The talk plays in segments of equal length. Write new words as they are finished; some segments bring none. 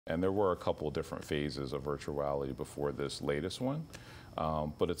And there were a couple of different phases of virtual reality before this latest one,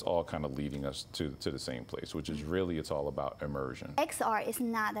 but it's all kind of leading us to the same place, which is really, it's all about immersion. XR is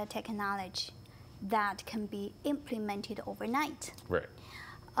not a technology that can be implemented overnight. Right.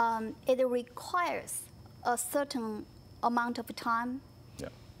 It requires a certain amount of time,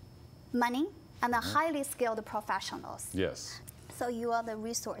 money, and a highly skilled professionals. Yes. So you are the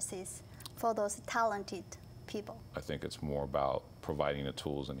resources for those talented people. I think it's more about providing the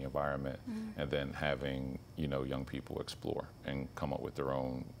tools and the environment, and then having young people explore and come up with their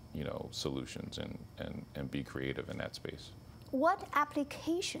own solutions and be creative in that space. What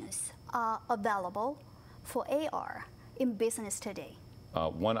applications are available for AR in business today?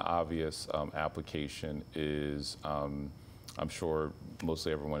 One obvious application is, I'm sure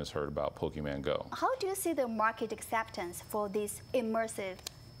mostly everyone has heard about Pokemon Go. How do you see the market acceptance for these immersive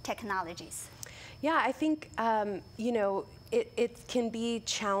technologies? Yeah, I think it can be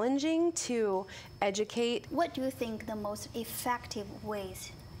challenging to educate. What do you think the most effective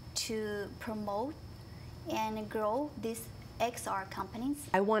ways to promote and grow these XR companies?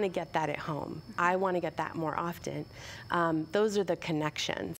 I want to get that at home. I want to get that more often. Those are the connections.